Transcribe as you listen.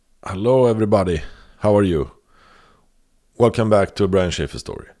Hello everybody, how are you? Welcome back to a Brian Schaefer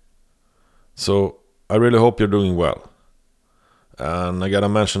story. So, I really hope you're doing well. And I gotta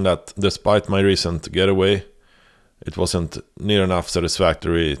mention that despite my recent getaway, it wasn't near enough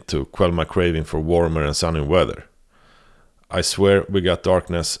satisfactory to quell my craving for warmer and sunny weather. I swear we got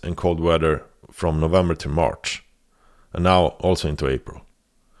darkness and cold weather from November to March, and now also into April.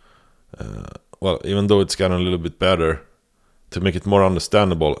 Even though it's gotten a little bit better, to make it more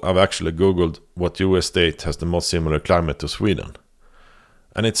understandable, I've actually googled what US state has the most similar climate to Sweden.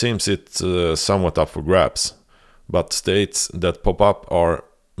 And it seems it's somewhat up for grabs, but states that pop up are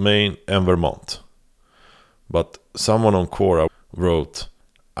Maine and Vermont. But someone on Quora wrote,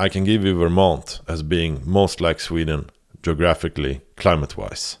 I can give you Vermont as being most like Sweden geographically,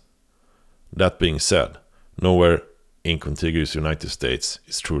 climate-wise. That being said, nowhere in contiguous United States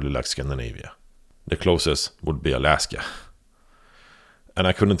is truly like Scandinavia. The closest would be Alaska. And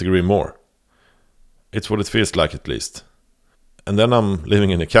I couldn't agree more. It's what it feels like at least. And then I'm living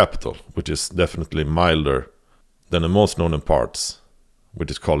in the capital, which is definitely milder than the most northern parts, which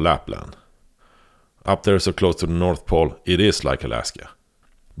is called Lapland. Up there so close to the North Pole, it is like Alaska.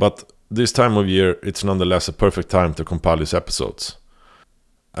 But this time of year, it's nonetheless a perfect time to compile these episodes.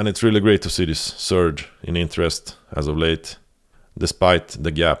 And it's really great to see this surge in interest as of late, despite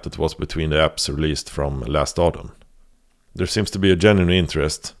the gap that was between the apps released from last autumn. There seems to be a genuine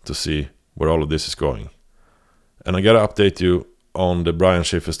interest to see where all of this is going. And I gotta update you on the Brian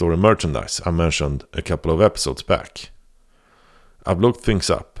Schaefer story merchandise I mentioned a couple of episodes back. I've looked things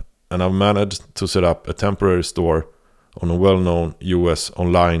up, and I've managed to set up a temporary store on a well-known US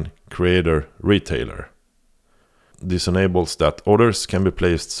online creator retailer. This enables that orders can be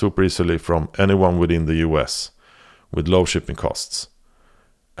placed super easily from anyone within the US with low shipping costs.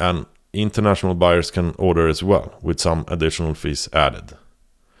 And international buyers can order as well, with some additional fees added.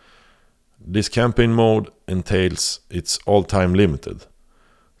 This campaign mode entails it's all time limited,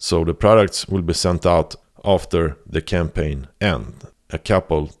 so the products will be sent out after the campaign end, a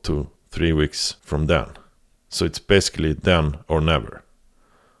couple to 3 weeks from then. So it's basically then or never.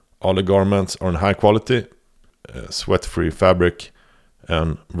 All the garments are in high quality, sweat-free fabric,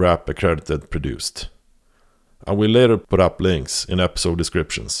 and wrap accredited produced. I will later put up links in episode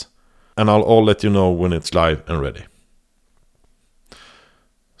descriptions, and I'll all let you know when it's live and ready.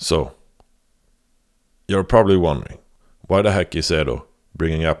 So, you're probably wondering, why the heck is Edo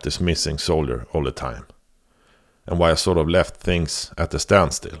bringing up this missing soldier all the time? And why I sort of left things at a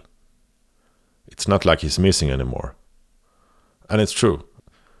standstill? It's not like he's missing anymore. And it's true.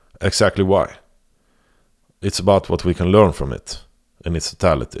 Exactly why. It's about what we can learn from it, and its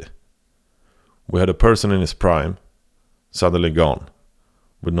totality. We had a person in his prime, suddenly gone,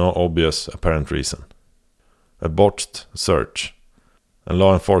 with no obvious apparent reason. A botched search, and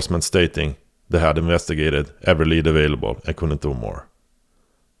law enforcement stating they had investigated every lead available and couldn't do more.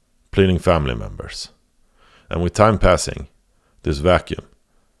 Pleading family members. And with time passing, this vacuum,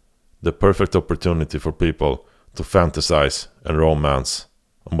 the perfect opportunity for people to fantasize and romance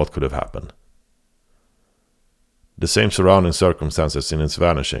on what could have happened. The same surrounding circumstances in its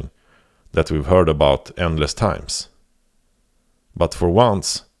vanishing that we've heard about endless times. But for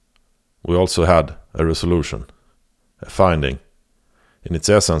once, we also had a resolution, a finding, in its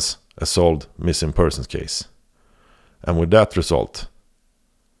essence, a solved missing persons case. And with that result,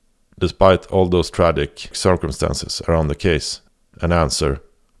 despite all those tragic circumstances around the case, an answer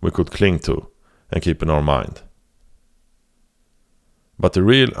we could cling to and keep in our mind. But the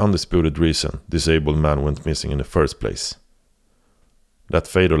real undisputed reason this able man went missing in the first place, that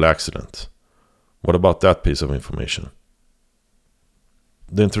fatal accident, what about that piece of information?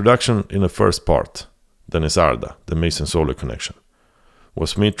 The introduction in the first part, Deniz Arda, the missing solar connection,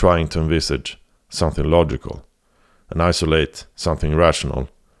 was me trying to envisage something logical and isolate something rational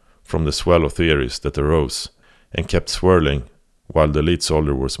from the swell of theories that arose and kept swirling while the lead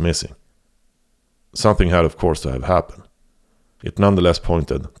soldier was missing. Something had of course to have happened. It nonetheless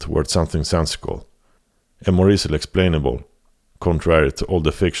pointed towards something sensical and more easily explainable, contrary to all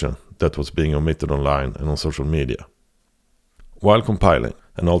the fiction that was being omitted online and on social media. While compiling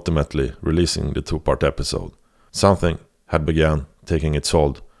and ultimately releasing the 2-part episode, something had begun taking its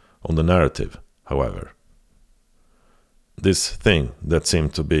hold on the narrative, however. This thing that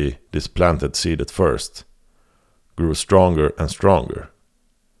seemed to be this planted seed at first grew stronger and stronger.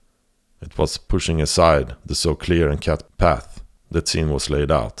 It was pushing aside the so clear and cut path that scene was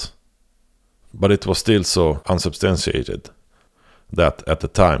laid out. But it was still so unsubstantiated that at the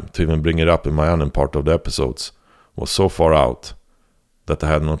time to even bring it up in my own part of the episodes was so far out that I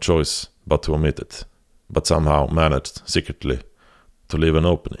had no choice but to omit it, but somehow managed secretly to leave an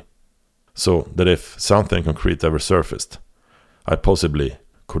opening, So that if something concrete ever surfaced, I possibly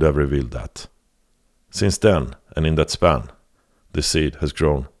could have revealed that. Since then, and in that span, the seed has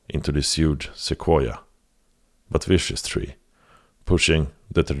grown into this huge sequoia, but vicious tree, pushing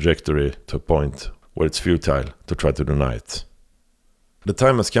the trajectory to a point where it's futile to try to deny it. The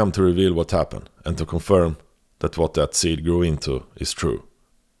time has come to reveal what happened and to confirm that what that seed grew into is true.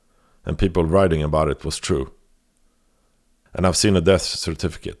 And people writing about it was true. And I've seen a death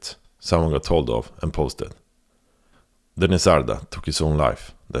certificate someone got hold of and posted. Deniz Arda took his own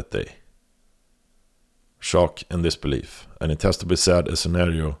life that day. Shock and disbelief, and it has to be said a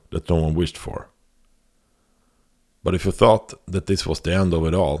scenario that no one wished for. But if you thought that this was the end of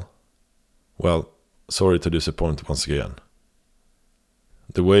it all, well, sorry to disappoint once again.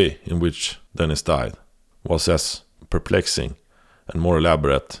 The way in which Deniz died was as perplexing and more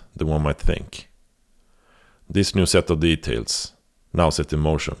elaborate than one might think. This new set of details now set in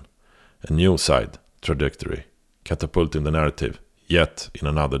motion a new side trajectory, catapulting the narrative yet in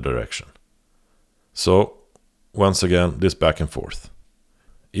another direction. So, once again, this back and forth.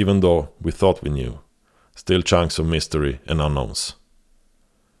 Even though we thought we knew, still chunks of mystery and unknowns.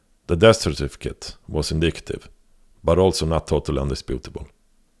 The death certificate was indicative, but also not totally undisputable.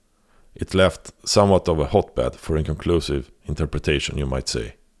 It left somewhat of a hotbed for inconclusive interpretation, you might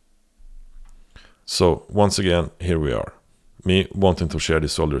say. So, once again, here we are. Me wanting to share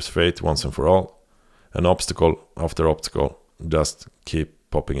this soldier's fate once and for all, and obstacle after obstacle just keep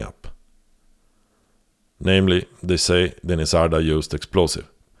popping up. Namely, they say Deniz Arda used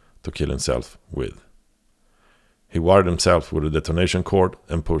explosive to kill himself with. He wired himself with a detonation cord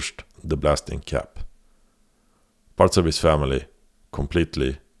and pushed the blasting cap. Parts of his family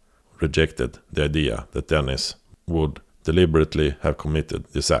completely rejected the idea that Deniz would deliberately have committed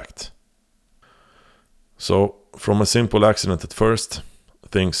this act. So, from a simple accident at first,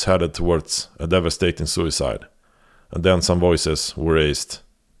 things headed towards a devastating suicide, and then some voices were raised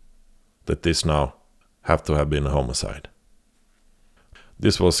that this now have to have been a homicide.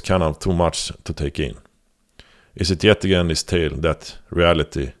 This was kind of too much to take in. Is it yet again this tale that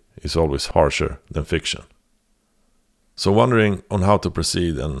reality is always harsher than fiction? So wondering on how to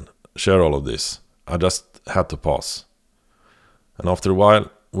proceed and share all of this, I just had to pause. And after a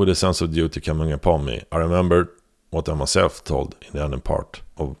while, with a sense of duty coming upon me, I remembered what I myself told in the ending part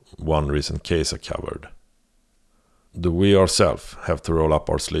of one recent case I covered. Do we ourselves have to roll up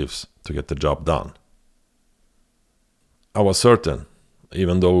our sleeves to get the job done? I was certain,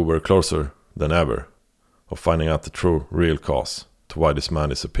 even though we were closer than ever, of finding out the true, real cause to why this man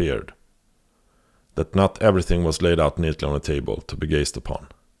disappeared. That not everything was laid out neatly on a table to be gazed upon.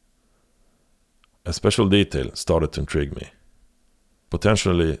 A special detail started to intrigue me.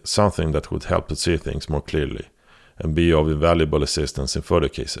 Potentially something that would help to see things more clearly and be of invaluable assistance in further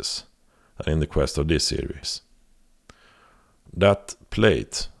cases and in the quest of this series. That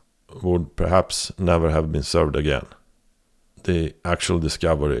plate would perhaps never have been served again. The actual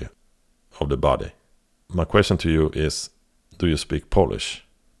discovery of the body. My question to you is, do you speak Polish?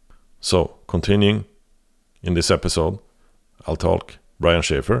 So, continuing in this episode, I'll talk Brian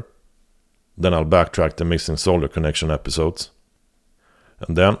Schaefer, then I'll backtrack the Missing Soldier Connection episodes,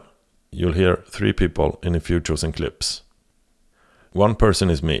 and then you'll hear 3 people in a few chosen clips. One person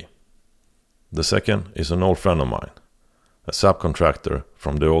is me. The second is an old friend of mine, a subcontractor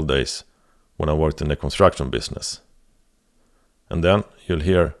from the old days when I worked in the construction business. And then you'll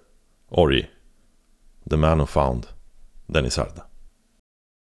hear Ori, the man who found Deniz Arda.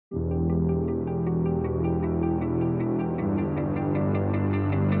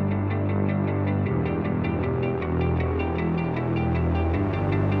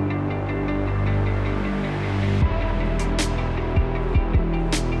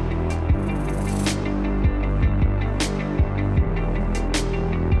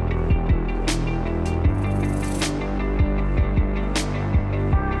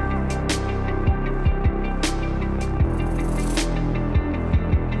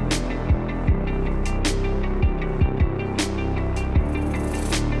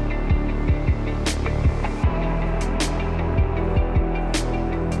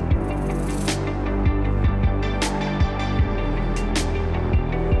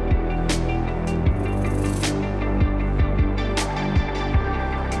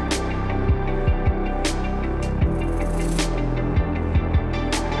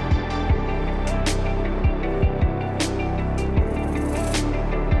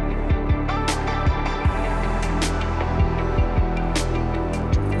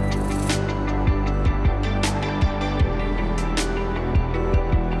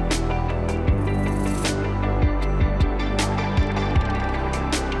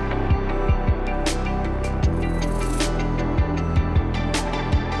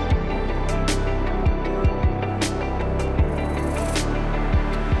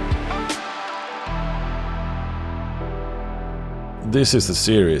 This is a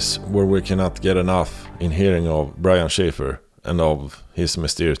series where we cannot get enough in hearing of Brian Schaefer and of his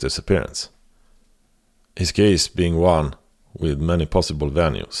mysterious disappearance. His case being one with many possible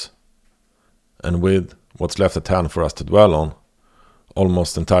venues, and with what's left at hand for us to dwell on,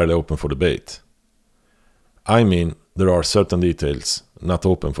 almost entirely open for debate. I mean, there are certain details not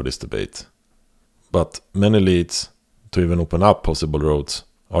open for this debate, but many leads to even open up possible roads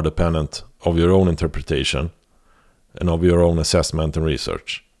are dependent of your own interpretation and of your own assessment and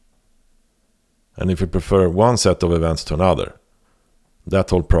research. And if you prefer one set of events to another, that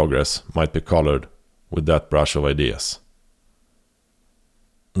whole progress might be colored with that brush of ideas.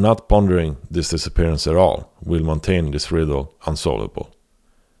 Not pondering this disappearance at all will maintain this riddle unsolvable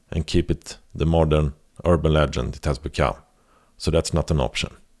and keep it the modern urban legend it has become, so that's not an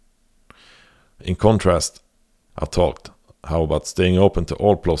option. In contrast, I've talked how about staying open to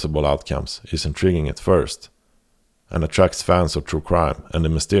all plausible outcomes is intriguing at first and attracts fans of true crime and the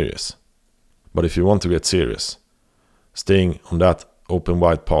mysterious. But if you want to get serious, staying on that open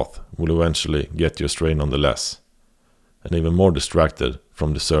wide path will eventually get you astray nonetheless, and even more distracted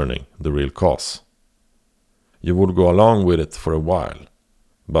from discerning the real cause. You would go along with it for a while,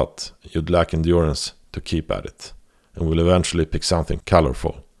 but you'd lack endurance to keep at it, and will eventually pick something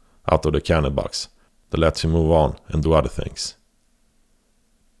colorful out of the candy box that lets you move on and do other things.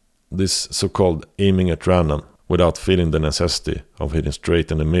 This so-called aiming at random without feeling the necessity of hitting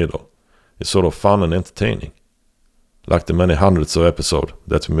straight in the middle is sort of fun and entertaining, like the many hundreds of episodes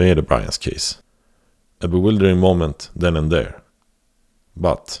that we made of Brian's case. A bewildering moment then and there.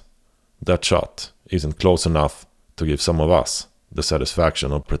 But that shot isn't close enough to give some of us the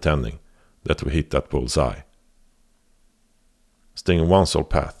satisfaction of pretending that we hit that bullseye. Staying on one sole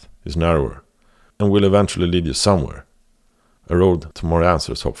path is narrower and will eventually lead you somewhere, a road to more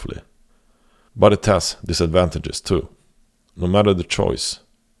answers hopefully. But it has disadvantages too. No matter the choice,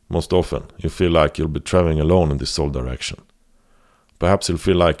 most often you feel like you'll be traveling alone in this sole direction. Perhaps you'll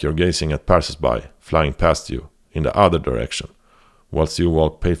feel like you're gazing at passers-by flying past you in the other direction, whilst you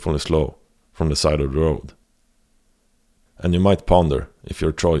walk painfully slow from the side of the road. And you might ponder if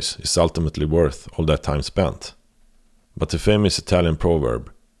your choice is ultimately worth all that time spent. But the famous Italian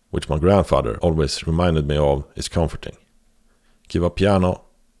proverb, which my grandfather always reminded me of, is comforting. Chi va piano,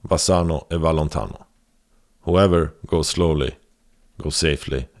 va sano e va lontano. Whoever goes slowly, goes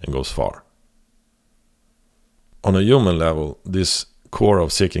safely and goes far. On a human level, this core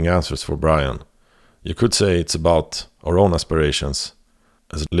of seeking answers for Brian, you could say it's about our own aspirations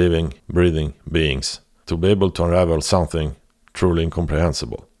as living, breathing beings to be able to unravel something truly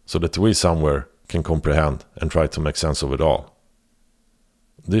incomprehensible, so that we somewhere can comprehend and try to make sense of it all.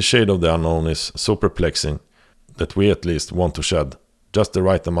 This shade of the unknown is so perplexing that we at least want to shed just the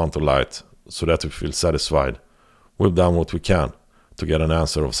right amount of light so that we feel satisfied we've done what we can to get an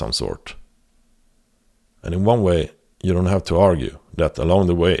answer of some sort. And in one way, you don't have to argue that along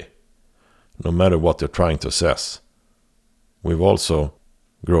the way, no matter what you're trying to assess, we've also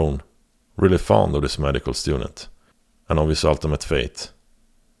grown really fond of this medical student and of his ultimate fate,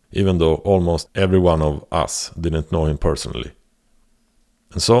 even though almost every one of us didn't know him personally.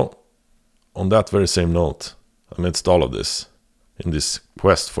 And so, on that very same note, amidst all of this, in this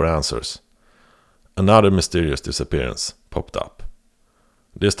quest for answers, another mysterious disappearance popped up,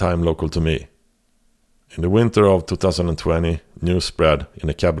 this time local to me. In the winter of 2020, news spread in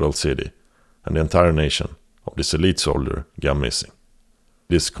the capital city and the entire nation of this elite soldier gone missing.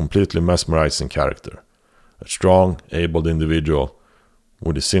 This completely mesmerizing character, a strong, able individual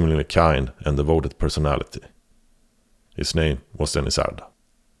with a seemingly kind and devoted personality. His name was Deniz Arda.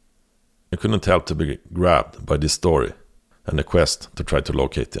 I couldn't help to be grabbed by this story and the quest to try to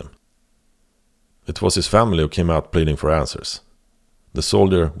locate him. It was his family who came out pleading for answers. The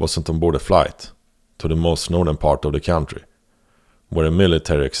soldier wasn't on board a flight to the most northern part of the country, where a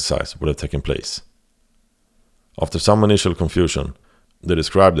military exercise would have taken place. After some initial confusion, they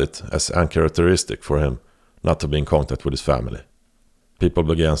described it as uncharacteristic for him not to be in contact with his family. People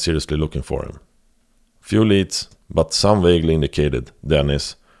began seriously looking for him. Few leads, but some vaguely indicated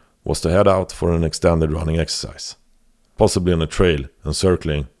Deniz was to head out for an extended running exercise, possibly on a trail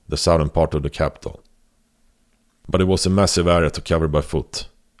encircling the southern part of the capital. But it was a massive area to cover by foot,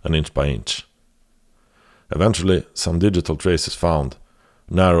 and inch by inch. Eventually, some digital traces found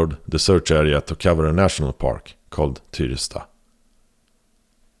narrowed the search area to cover a national park called Tyresta.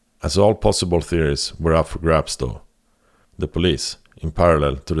 As all possible theories were up for grabs though, the police, in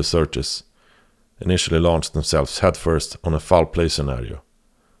parallel to the searches, initially launched themselves headfirst on a foul play scenario,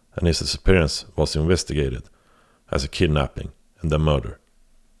 and his disappearance was investigated as a kidnapping and then murder.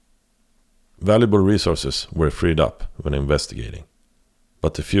 Valuable resources were freed up when investigating,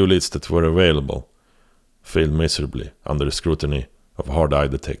 but the few leads that were available failed miserably under the scrutiny of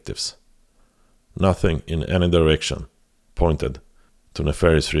hard-eyed detectives. Nothing in any direction pointed to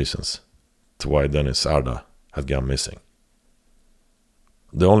nefarious reasons to why Deniz Arda had gone missing.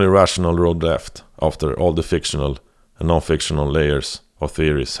 The only rational road left after all the fictional and non-fictional layers of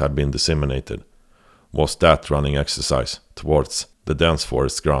theories had been disseminated was that running exercise towards the dense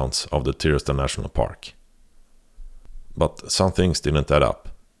forest grounds of the Tirsta National Park. But some things didn't add up,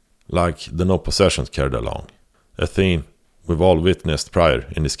 like the no possessions carried along, a theme we've all witnessed prior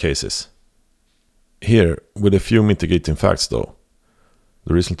in these cases. Here, with a few mitigating facts though,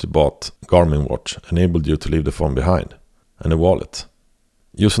 the recently bought Garmin watch enabled you to leave the phone behind, and a wallet.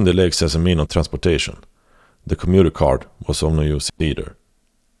 Using the legs as a mean of transportation, the commuter card was of no use either.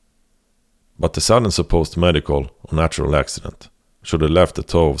 But the sudden supposed medical or natural accident should have left the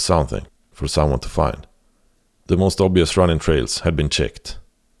toe of something for someone to find. The most obvious running trails had been checked.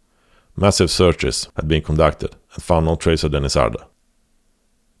 Massive searches had been conducted and found no trace of Deniz Arda.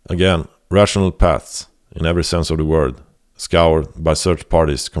 Again, rational paths, in every sense of the word, scoured by search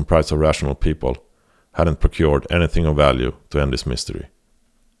parties comprised of rational people, hadn't procured anything of value to end this mystery.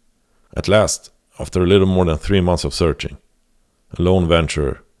 At last, after a little more than 3 months of searching, a lone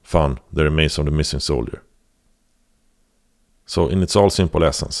venturer found the remains of the missing soldier. So in its all simple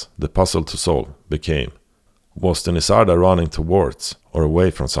essence, the puzzle to solve became, was Deniz Arda running towards or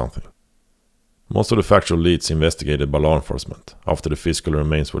away from something? Most of the factual leads investigated by law enforcement after the physical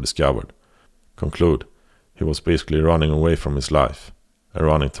remains were discovered conclude he was basically running away from his life and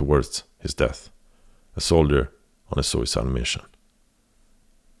running towards his death, a soldier on a suicide mission.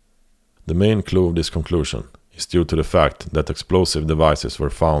 The main clue of this conclusion is due to the fact that explosive devices were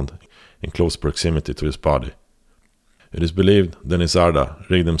found in close proximity to his body. It is believed Deniz Arda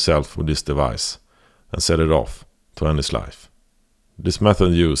rigged himself with this device and set it off to end his life. This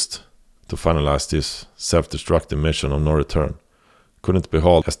method used to finalize this self-destructive mission of no return couldn't be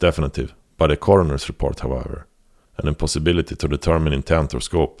hauled as definitive by the coroner's report, however. An impossibility to determine intent or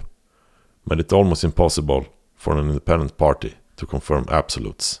scope made it almost impossible for an independent party to confirm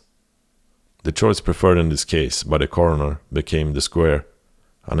absolutes. The choice preferred in this case by the coroner became the square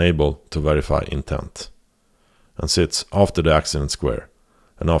unable to verify intent, and sits after the accident square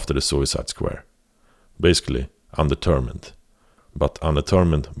and after the suicide square, basically undetermined, but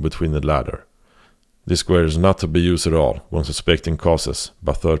undetermined between the latter. This square is not to be used at all when suspecting causes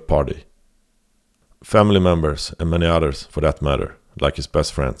by third party. Family members, and many others for that matter, like his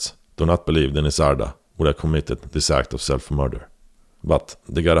best friends, do not believe Deniz Arda would have committed this act of self-murder. But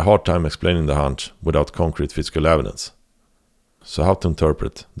they got a hard time explaining the hunch without concrete physical evidence. So how to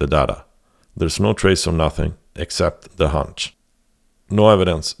interpret the data? There's no trace of nothing except the hunch. No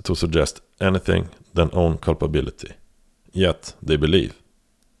evidence to suggest anything than own culpability. Yet they believe.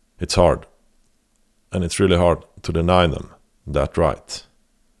 It's hard. And it's really hard to deny them that right.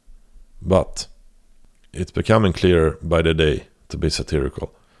 But it's becoming clearer by the day, to be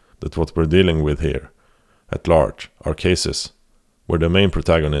satirical, that what we're dealing with here, at large, are cases where the main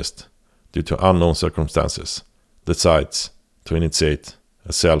protagonist, due to unknown circumstances, decides to initiate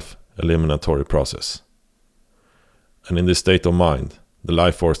a self-eliminatory process. And in this state of mind, the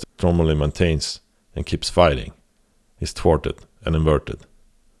life force that normally maintains and keeps fighting is thwarted and inverted.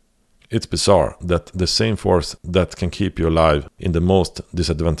 It's bizarre that the same force that can keep you alive in the most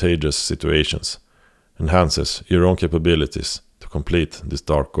disadvantageous situations enhances your own capabilities to complete this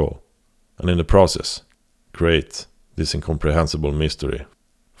dark goal, and in the process, create this incomprehensible mystery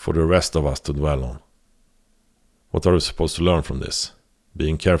for the rest of us to dwell on. What are we supposed to learn from this?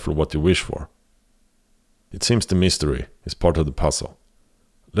 Being careful what you wish for. It seems the mystery is part of the puzzle.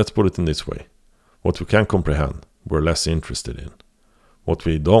 Let's put it in this way. What we can comprehend, we're less interested in. What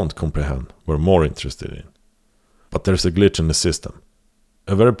we don't comprehend, we're more interested in. But there's a glitch in the system.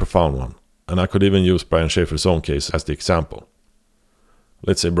 A very profound one, and I could even use Brian Schaefer's own case as the example.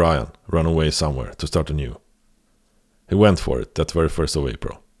 Let's say Brian ran away somewhere to start anew. He went for it that very 1st of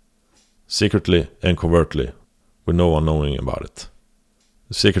April. Secretly and covertly, with no one knowing about it.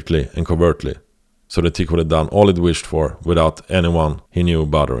 Secretly and covertly, so that he could have done all he'd wished for without anyone he knew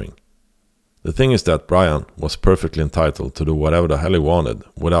bothering. The thing is that Brian was perfectly entitled to do whatever the hell he wanted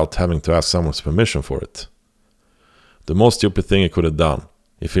without having to ask someone's permission for it. The most stupid thing he could have done,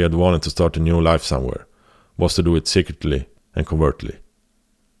 if he had wanted to start a new life somewhere, was to do it secretly and covertly.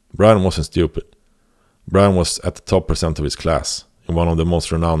 Brian wasn't stupid. Brian was at the top % of his class, in one of the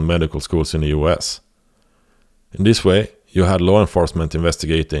most renowned medical schools in the US. In this way, you had law enforcement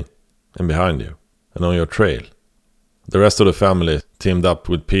investigating and behind you, and on your trail. The rest of the family teamed up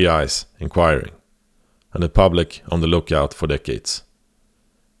with PIs inquiring, and the public on the lookout for decades.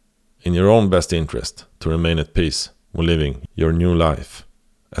 in your own best interest to remain at peace when living your new life.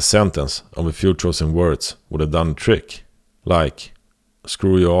 A sentence of a few chosen words would have done the trick. Like,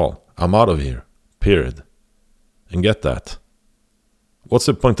 screw you all, I'm out of here, period. And get that. What's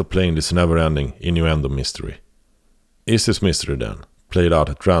the point of playing this never-ending innuendo mystery? Is this mystery then played out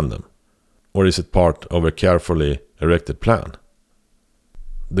at random? Or is it part of a carefully erected plan?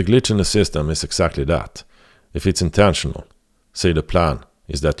 The glitch in the system is exactly that. If it's intentional, say the plan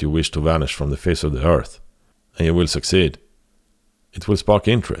is that you wish to vanish from the face of the earth, and you will succeed, it will spark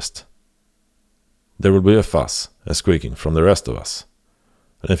interest. There will be a fuss and squeaking from the rest of us.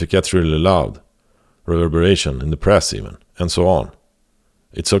 And if it gets really loud, reverberation in the press even, and so on.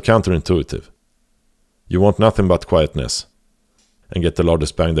 It's so counterintuitive. You want nothing but quietness, and get the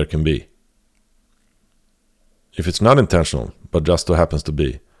largest bang there can be. If it's not intentional, but just so happens to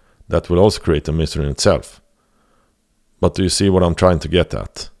be, that will also create a mystery in itself. But do you see what I'm trying to get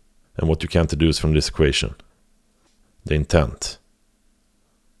at, and what you can deduce from this equation? The intent.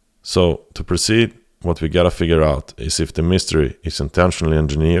 So, to proceed, what we gotta figure out is if the mystery is intentionally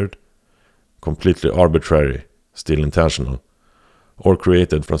engineered, completely arbitrary, still intentional, or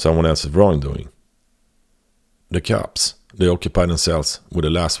created from someone else's wrongdoing. The cops, they occupy themselves with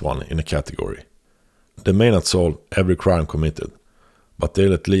the last one in a category. They may not solve every crime committed, but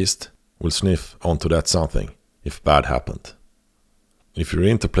they'll at least will sniff onto that something if bad happened. If you're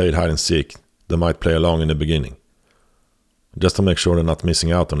into playing hide and seek, they might play along in the beginning, just to make sure they're not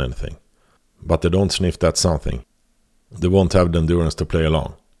missing out on anything. But they don't sniff that something. They won't have the endurance to play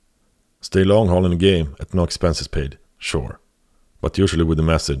along. Stay long haul in the game at no expenses paid, sure, but usually with the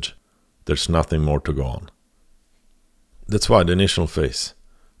message, there's nothing more to go on. That's why the initial phase,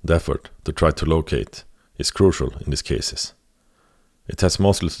 the effort to try to locate, is crucial in these cases. It has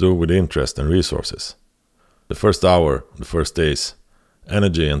mostly to do with interest and resources. The first hour, the first days,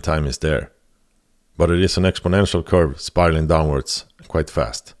 energy and time is there, but it is an exponential curve spiraling downwards quite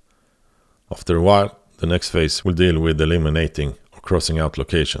fast. After a while, the next phase will deal with eliminating or crossing out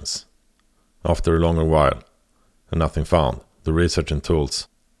locations. After a longer while, and nothing found, the research and tools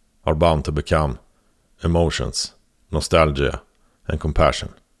are bound to become emotions, nostalgia, and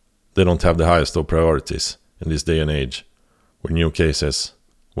compassion. They don't have the highest of priorities in this day and age, where new cases,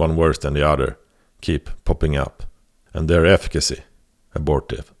 one worse than the other, keep popping up, and their efficacy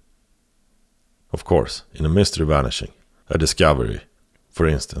abortive. Of course, in a mystery vanishing, a discovery, for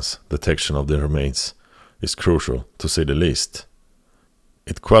instance, detection of the remains, is crucial to say the least.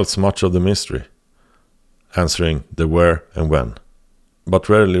 It quells much of the mystery, answering the where and when, but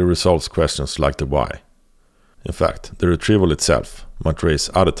rarely resolves questions like the why. In fact, the retrieval itself might raise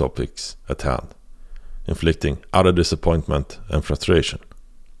other topics at hand, inflicting other disappointment and frustration.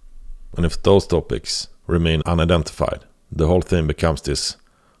 And if those topics remain unidentified, the whole thing becomes this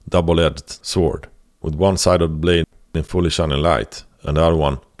double-edged sword, with one side of the blade in fully shining light and the other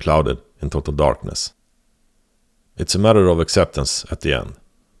one clouded in total darkness. It's a matter of acceptance at the end.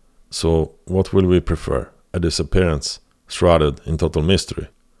 So what will we prefer? A disappearance shrouded in total mystery,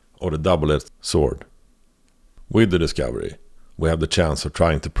 or the double-edged sword? With the discovery, we have the chance of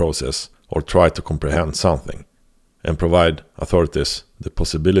trying to process or try to comprehend something, and provide authorities the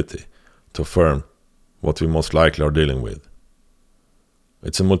possibility to affirm what we most likely are dealing with.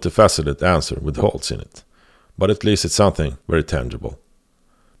 It's a multifaceted answer with holes in it, but at least it's something very tangible.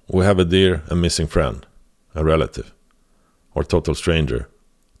 We have a dear and missing friend, a relative, or total stranger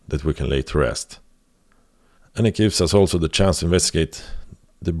that we can lay to rest. And it gives us also the chance to investigate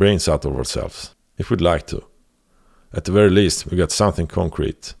the brains out of ourselves, if we'd like to. At the very least, we got something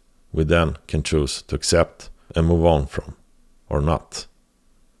concrete we then can choose to accept and move on from, or not.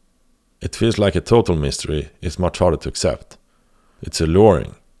 It feels like a total mystery is much harder to accept. It's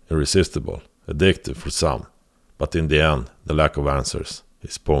alluring, irresistible, addictive for some, but in the end, the lack of answers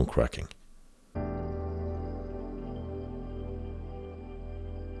is bone-cracking.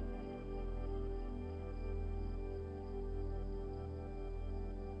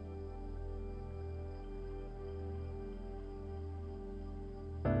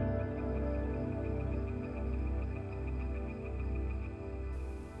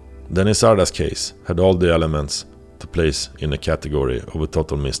 Deniz Arda's case had all the elements to place in a category of a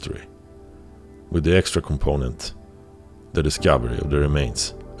total mystery, with the extra component, the discovery of the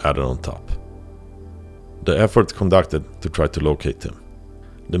remains, added on top. The effort conducted to try to locate him,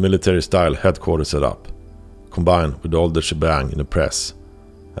 the military-style headquarters setup, combined with all the shebang in the press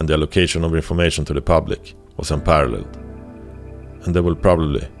and the allocation of information to the public, was unparalleled, and there will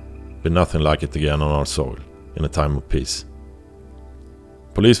probably be nothing like it again on our soil in a time of peace.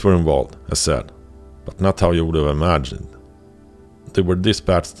 Police were involved, as said, but not how you would have imagined. They were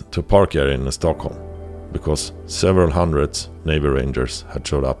dispatched to a park area in Stockholm because several hundreds Navy Rangers had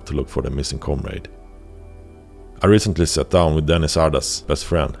showed up to look for their missing comrade. I recently sat down with Deniz Arda's best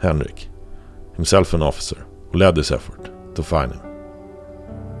friend, Henrik, himself an officer, who led this effort to find him.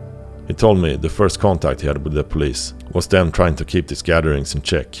 He told me the first contact he had with the police was them trying to keep these gatherings in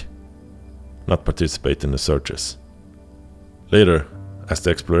check, not participate in the searches. Later, as the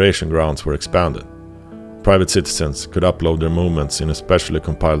exploration grounds were expanded, private citizens could upload their movements in a specially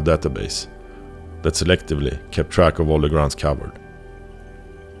compiled database that selectively kept track of all the grounds covered.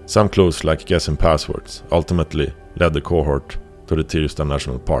 Some clues, like guessing passwords, ultimately led the cohort to the Tirsta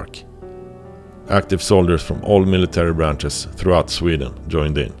National Park. Active soldiers from all military branches throughout Sweden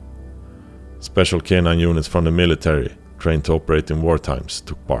joined in. Special canine units from the military trained to operate in war times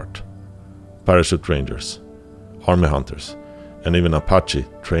took part. Parachute rangers, army hunters, and even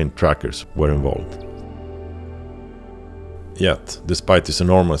Apache-trained trackers were involved. Yet, despite this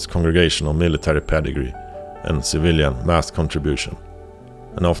enormous congregation of military pedigree and civilian mass contribution,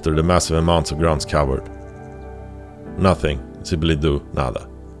 and after the massive amounts of grounds covered, nothing, simply do nada.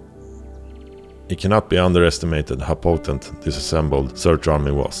 It cannot be underestimated how potent this assembled search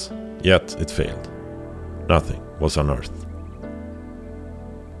army was, yet it failed. Nothing was unearthed.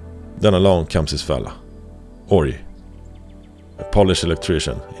 Then along comes his fella, Ori, a Polish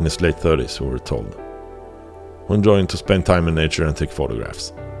electrician in his late 30s, we were told, who enjoyed to spend time in nature and take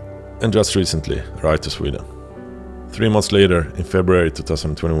photographs, and just recently arrived to Sweden. 3 months later, in February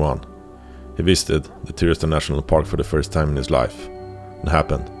 2021, he visited the Tirsta National Park for the first time in his life and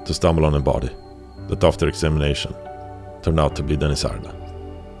happened to stumble on a body that after examination turned out to be Deniz Arda.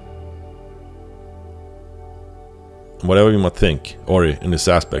 And whatever you might think, Ori in this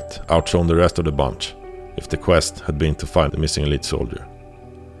aspect outshone the rest of the bunch if the quest had been to find the missing elite soldier.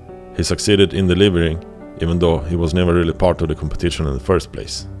 He succeeded in delivering even though he was never really part of the competition in the first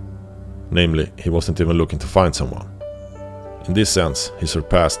place. Namely, he wasn't even looking to find someone. In this sense, he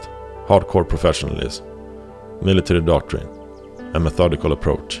surpassed hardcore professionalism, military doctrine, and methodical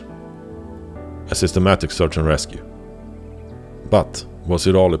approach. A systematic search and rescue. But was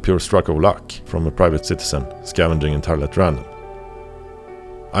it all a pure stroke of luck from a private citizen scavenging entirely at random?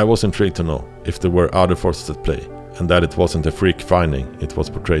 I was intrigued to know if there were other forces at play, and that it wasn't a freak finding it was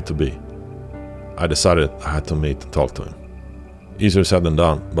portrayed to be. I decided I had to meet and talk to him. Easier said than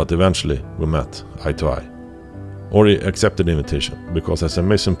done, but eventually we met eye to eye. Ori accepted the invitation because as a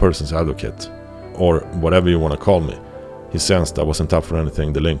missing persons advocate, or whatever you want to call me, he sensed I wasn't up for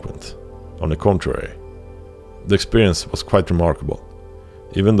anything delinquent. On the contrary, the experience was quite remarkable.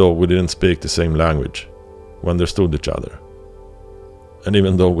 Even though we didn't speak the same language, we understood each other. And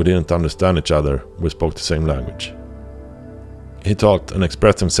even though we didn't understand each other, we spoke the same language. He talked and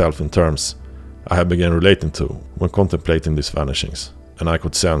expressed himself in terms I had begun relating to when contemplating these vanishings, and I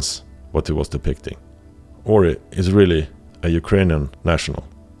could sense what he was depicting. Ori is really a Ukrainian national.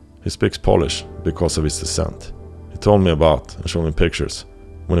 He speaks Polish because of his descent. He told me about and showed me pictures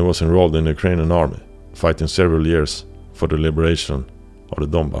when he was enrolled in the Ukrainian army, fighting several years for the liberation of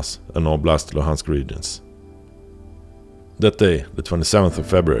the Donbas and Oblast Luhansk regions. That day, the 27th of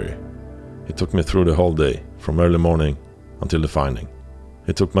February, he took me through the whole day, from early morning until the finding.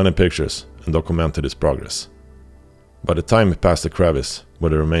 He took many pictures and documented his progress. By the time he passed the crevice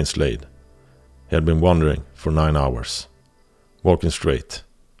where the remains laid, he had been wandering for 9 hours, walking straight,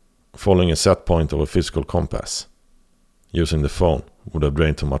 following a set point of a physical compass. Using the phone would have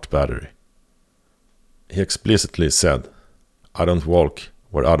drained too much battery. He explicitly said, "I don't walk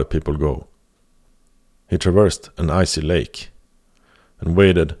where other people go." He traversed an icy lake and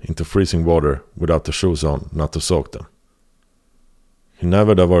waded into freezing water without the shoes on not to soak them. He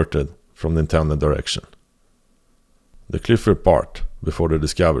never diverted from the intended direction. The cliffier part before the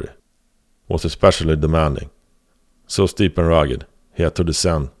discovery was especially demanding, so steep and rugged he had to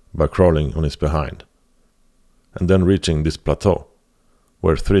descend by crawling on his behind, and then reaching this plateau,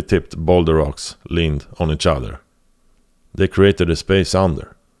 where 3-tipped boulder rocks leaned on each other. They created a space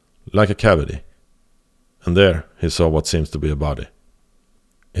under, like a cavity, and there he saw what seems to be a body.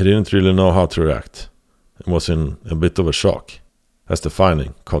 He didn't really know how to react, and was in a bit of a shock, as the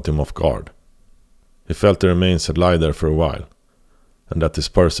finding caught him off guard. He felt the remains had lied there for a while, and that this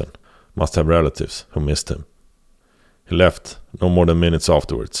person must have relatives who missed him. He left no more than minutes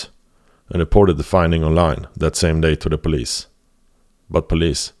afterwards, and reported the finding online that same day to the police. But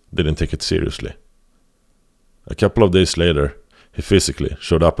police didn't take it seriously. A couple of days later, he physically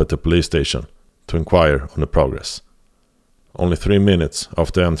showed up at the police station to inquire on the progress. Only 3 minutes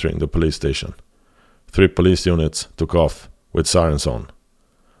after entering the police station, 3 police units took off with sirens on,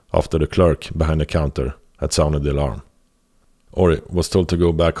 after the clerk behind the counter had sounded the alarm. Ori was told to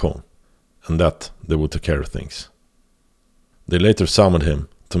go back home, and that they would take care of things. They later summoned him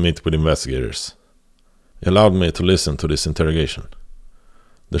to meet with investigators. He allowed me to listen to this interrogation.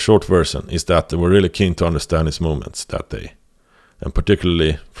 The short version is that they were really keen to understand his movements that day, and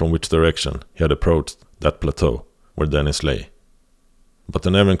particularly from which direction he had approached that plateau where Deniz lay. But they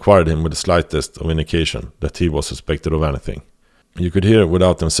never inquired him with the slightest of indication that he was suspected of anything. You could hear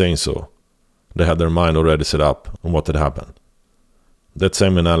without them saying so, they had their mind already set up on what had happened. That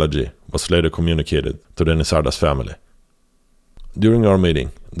same analogy was later communicated to Deniz Arda's family. During our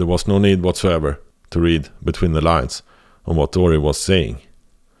meeting, there was no need whatsoever to read between the lines on what Ori was saying.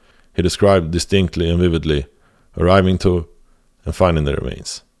 He described distinctly and vividly arriving to and finding the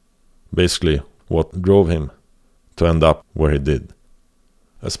remains. Basically, what drove him to end up where he did.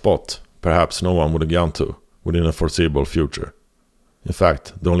 A spot perhaps no one would have gone to within a foreseeable future. In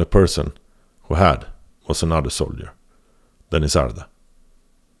fact, the only person who had was another soldier, Deniz Arda.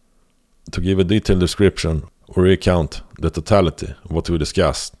 To give a detailed description or recount the totality of what we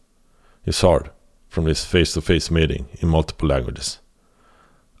discussed is hard from this face-to-face meeting in multiple languages.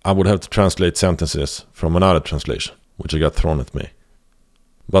 I would have to translate sentences from another translation, which I got thrown at me.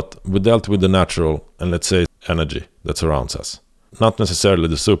 But we dealt with the natural and, let's say, energy that surrounds us. Not necessarily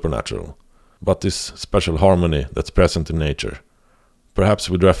the supernatural, but this special harmony that's present in nature, perhaps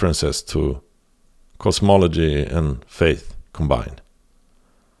with references to cosmology and faith combined.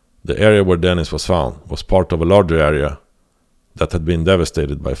 The area where Deniz was found was part of a larger area that had been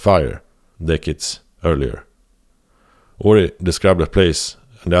devastated by fire decades earlier. Ori described the place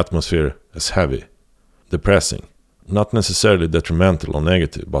and the atmosphere as heavy, depressing, not necessarily detrimental or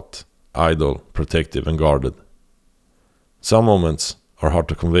negative, but idle, protective and guarded. Some moments are hard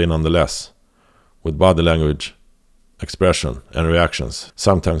to convey nonetheless, with body language, expression and reactions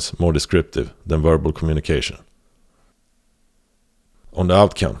sometimes more descriptive than verbal communication. On the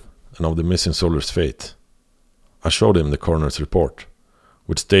outcome and of the missing soldier's fate, I showed him the coroner's report,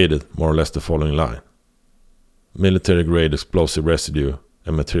 which stated more or less the following line: military-grade explosive residue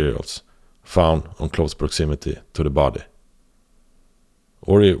and materials found on close proximity to the body.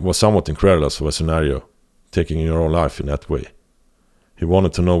 Ori was somewhat incredulous of a scenario, taking your own life in that way. He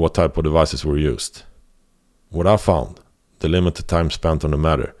wanted to know what type of devices were used. What I found, the limited time spent on the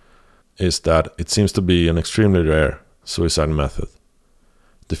matter, is that it seems to be an extremely rare suicide method.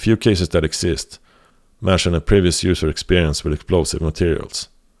 The few cases that exist mention a previous user experience with explosive materials,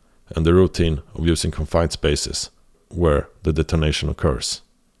 and the routine of using confined spaces where the detonation occurs.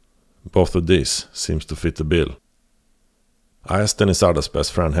 Both of these seems to fit the bill. I asked Deniz Arda's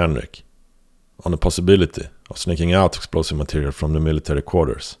best friend Henrik on the possibility of sneaking out explosive material from the military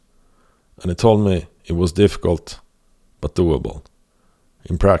quarters, and he told me it was difficult but doable.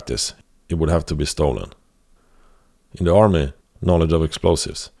 In practice, it would have to be stolen. In the army, knowledge of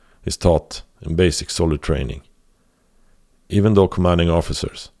explosives is taught in basic soldier training. Even though commanding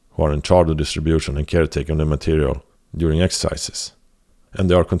officers who are in charge of distribution and caretaking the material during exercises, and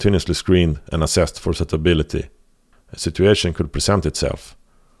they are continuously screened and assessed for suitability, a situation could present itself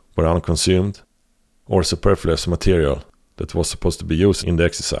where unconsumed or superfluous material that was supposed to be used in the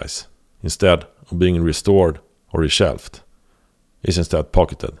exercise, instead of being restored or reshelved, is instead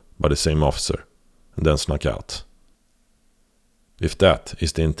pocketed by the same officer and then snuck out. If that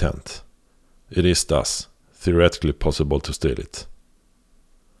is the intent, it is thus theoretically possible to steal it.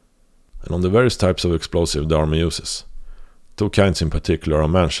 And on the various types of explosive the army uses, two kinds in particular are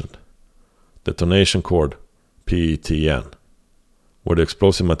mentioned: detonation cord, PETN, where the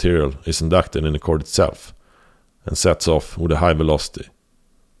explosive material is inducted in the cord itself and sets off with a high velocity,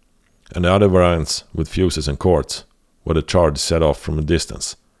 and the other variants with fuses and cords, where the charge is set off from a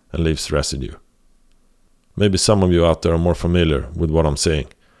distance and leaves residue. Maybe some of you out there are more familiar with what I'm saying,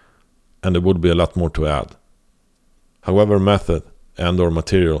 and there would be a lot more to add. However method and or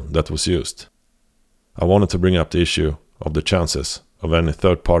material that was used, I wanted to bring up the issue of the chances of any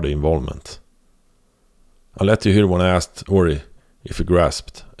third-party involvement. I'll let you hear when I asked Ori if he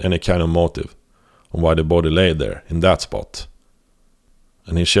grasped any kind of motive on why the body lay there in that spot,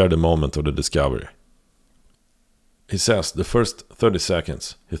 and he shared the moment of the discovery. He says the first 30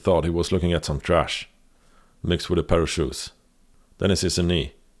 seconds he thought he was looking at some trash mixed with a pair of shoes. Then he sees a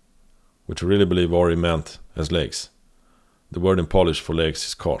knee, which I really believe Ori meant as legs. The word in Polish for legs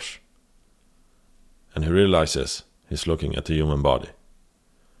is kosz. And he realizes he's looking at a human body.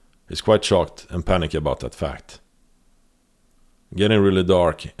 He's quite shocked and panicky about that fact. Getting really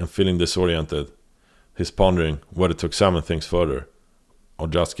dark and feeling disoriented, he's pondering whether to examine things further or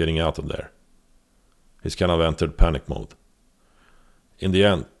just getting out of there. He's kind of entered panic mode. In the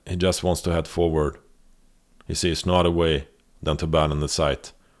end, he just wants to head forward. He sees no other way than to abandon the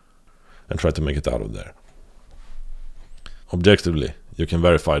site and try to make it out of there. Objectively, you can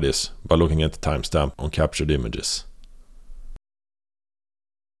verify this by looking at the timestamp on captured images.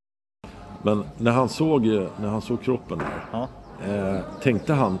 Men när han såg kroppen där, Ja.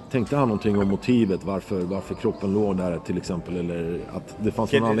 tänkte han någonting om motivet varför kroppen låg där till exempel, eller att det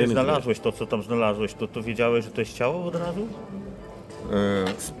fanns någon anledning till det? Znalazłeś to, co tam znalazłeś, to wiedziałeś, że to jest ciało od razu?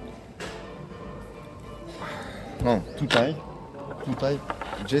 No, tutaj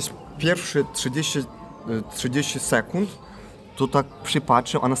gdzieś pierwsze 30 sekund to tak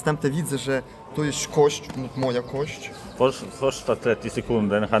przypatrzę, a następnie widzę, że to jest kość, moja kość. Första 30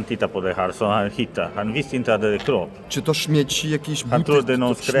 sekunder han tittade på det här så han hittade. Han visste inte att det är kropp. Czy to śmieci, jakieś Han buty, trodde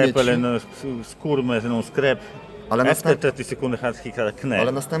någon to skräp śmieci. eller någon skor med någon skräp. Ale Efter 30 sekunder han hittade knä.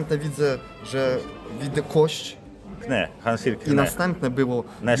 Ale następnie widzę, że widzę kość Knä. Han ser i knä. następne było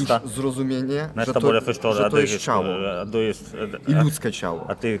Nästa. już zrozumienie, że Nästa to, började förstå że att to det jest ciało i ludzkie ciało.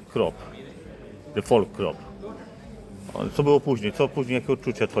 Att det är kropp. Det är folkkropp. Co było później? Co później, jakie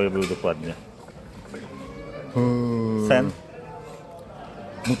odczucia twoje były dokładnie? Sen?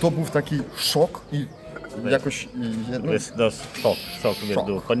 No to był taki szok i jakoś... Det är chock, vet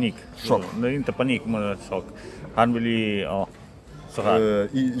du. Panik. Chock. No inte panik, men chock. Han vill ja, så här.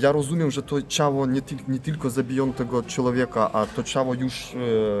 I ja rozumiem, że to ciało nie tylko zabiją tego człowieka, a to ciało już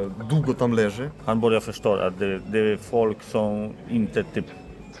długo tam leży. Han börjar förstå att det är folk som inte typ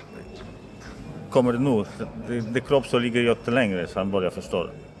kommer nu. Det är kropp som ligger jättelänge, så han börjar förstå.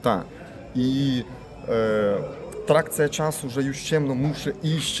 Tak. I trakcja czasu, że już ciemno, muszę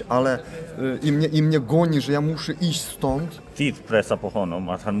iść, ale i mnie goni, że ja muszę iść stąd. Tid pressar på honom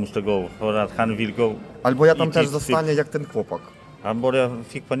att han måste gå för att han vill gå. Albo ja tam I też tid zostanę jak ten chłopak. Han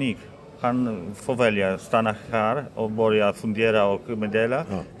fick panik. Han får välja stanna här och börja fundera och meddela.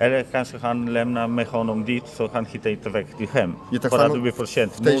 Ja. Eller kanske han lämnar med honom dit så han hittar inte väg till hem. I tak för samo att det blir för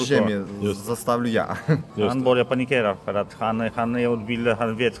sent. w tej Mord ziemię Just. zostawił ja. Han börjar panikera för att han är utbildad,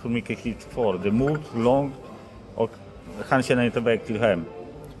 han vet hur mycket tid kvar. Det är mord, långt och han känner inte väg till hem.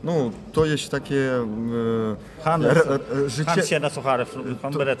 No, to jest takie Han życie... känner så här,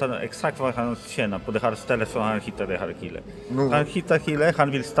 han berättar exakt vad han känner på det här stället så han hittar det här killen. No. Han hittar killen,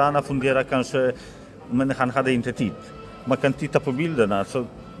 han vill stanna, fundera kanske, men han hade inte tid. Man kan titta på bilderna, så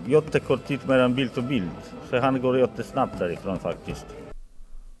jättekort tid mellan bild och bild. Så han går jättesnabbt därifrån faktiskt.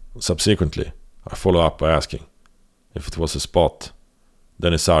 Subsequently, I follow up by asking if it was a spot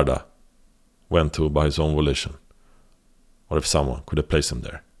Deniz Arda went to by his own volition, or if someone could have placed him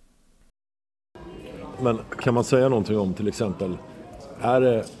there. Men kan man säga någonting om till exempel, är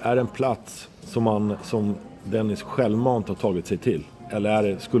det en plats som Deniz självmant har tagit sig till?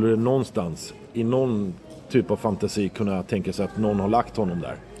 Eller skulle det någonstans i någon typ av fantasi kunna tänka sig att någon har lagt honom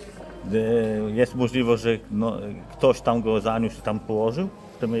där? Jest możliwość, że ktoś tam go zaniósł, tam położył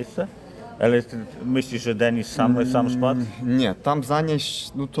w to miejsce? Ale myślisz, że Deniz sam spadł? Nie, tam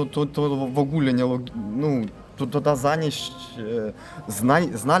zanieść, no to w ogóle nie no, to da zanieść,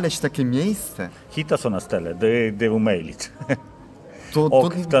 znaleźć takie miejsce. Hitta sådana ställen, det är omöjligt. To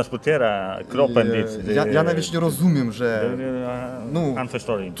transportera kroppen dit. Ja nawet nie rozumiem, że no, han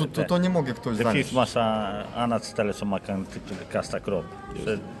förstår inte. To nie mogę ktoś Det zanieść. finns massa annat ställe som man kan kasta kropp.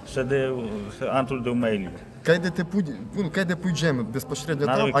 Så han tror det är omöjligt. Kiedy pójdziemy bezpośrednio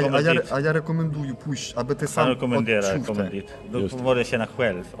No, tam, ale a ja rekomenduję pójść, aby ty Han sam rekommenderar odczuł komma te. dit. Då får jag känna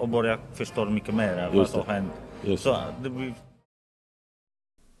själv och börja förstå mycket mer vad som hänt. Just Så det blir...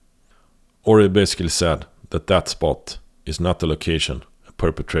 Ori basically said that spot is not the location a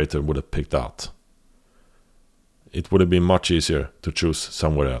perpetrator would have picked out. It would have been much easier to choose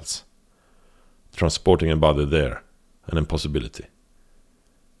somewhere else. Transporting a body there, an impossibility.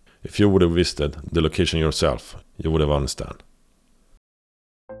 If you would have visited the location yourself, you would have understand.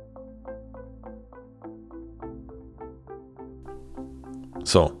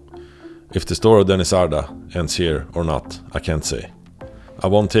 So, if the story of Deniz Arda ends here or not, I can't say. I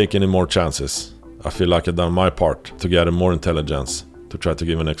won't take any more chances. I feel like I've done my part to gather more intelligence to try to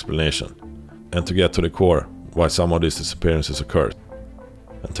give an explanation and to get to the core why some of these disappearances occurred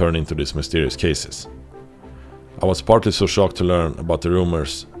and turn into these mysterious cases. I was partly so shocked to learn about the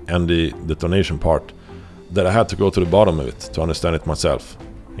rumors and the detonation part that I had to go to the bottom of it to understand it myself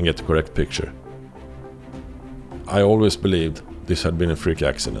and get the correct picture. I always believed this had been a freak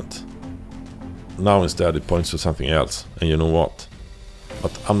accident. Now instead it points to something else, and you know what?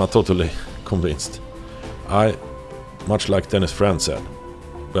 But I'm not totally convinced. I, much like Dennis' friend said,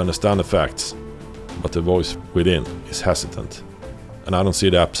 we understand the facts, but the voice within is hesitant, and I don't see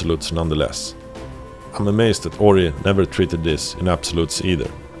the absolutes nonetheless. I'm amazed that Ori never treated this in absolutes either,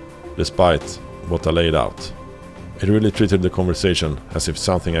 despite what I laid out. He really treated the conversation as if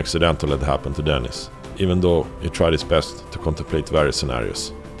something accidental had happened to Deniz, even though he tried his best to contemplate various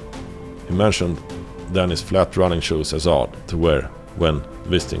scenarios. He mentioned Deniz's flat running shoes as odd to wear when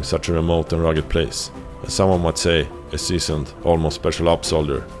visiting such a remote and rugged place, and someone might say a seasoned, almost special ops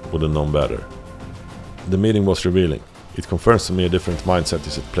soldier would have known better. The meeting was revealing. It confirms to me a different mindset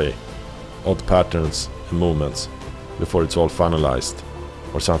is at play, odd patterns and movements before it's all finalized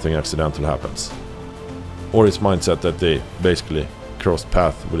or something accidental happens. Or his mindset that they basically crossed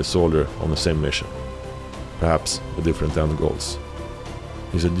paths with a soldier on the same mission, perhaps with different end goals.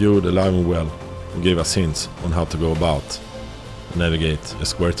 He's a dude alive and well who gave us hints on how to go about and navigate a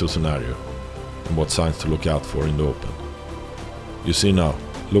square 2 scenario and what signs to look out for in the open. You see now,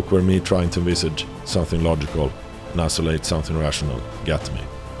 look where me trying to envisage something logical and isolate something rational got me.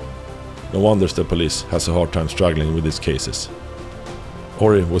 No wonder the police has a hard time struggling with these cases.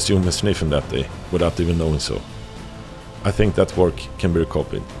 Ori was human sniffing that day without even knowing so. I think that work can be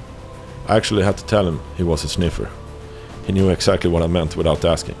recopied. I actually had to tell him he was a sniffer. He knew exactly what I meant without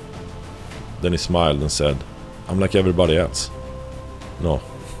asking. Then he smiled and said, "I'm like everybody else." No,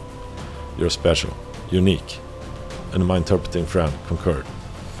 you're special, unique, and my interpreting friend concurred.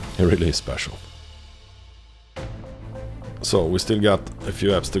 He really is special. So we still got a few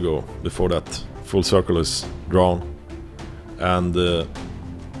apps to go before that full circle is drawn. And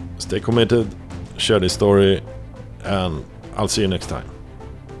stay committed, share this story, and I'll see you next time.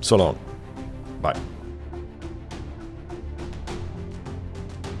 So long. Bye.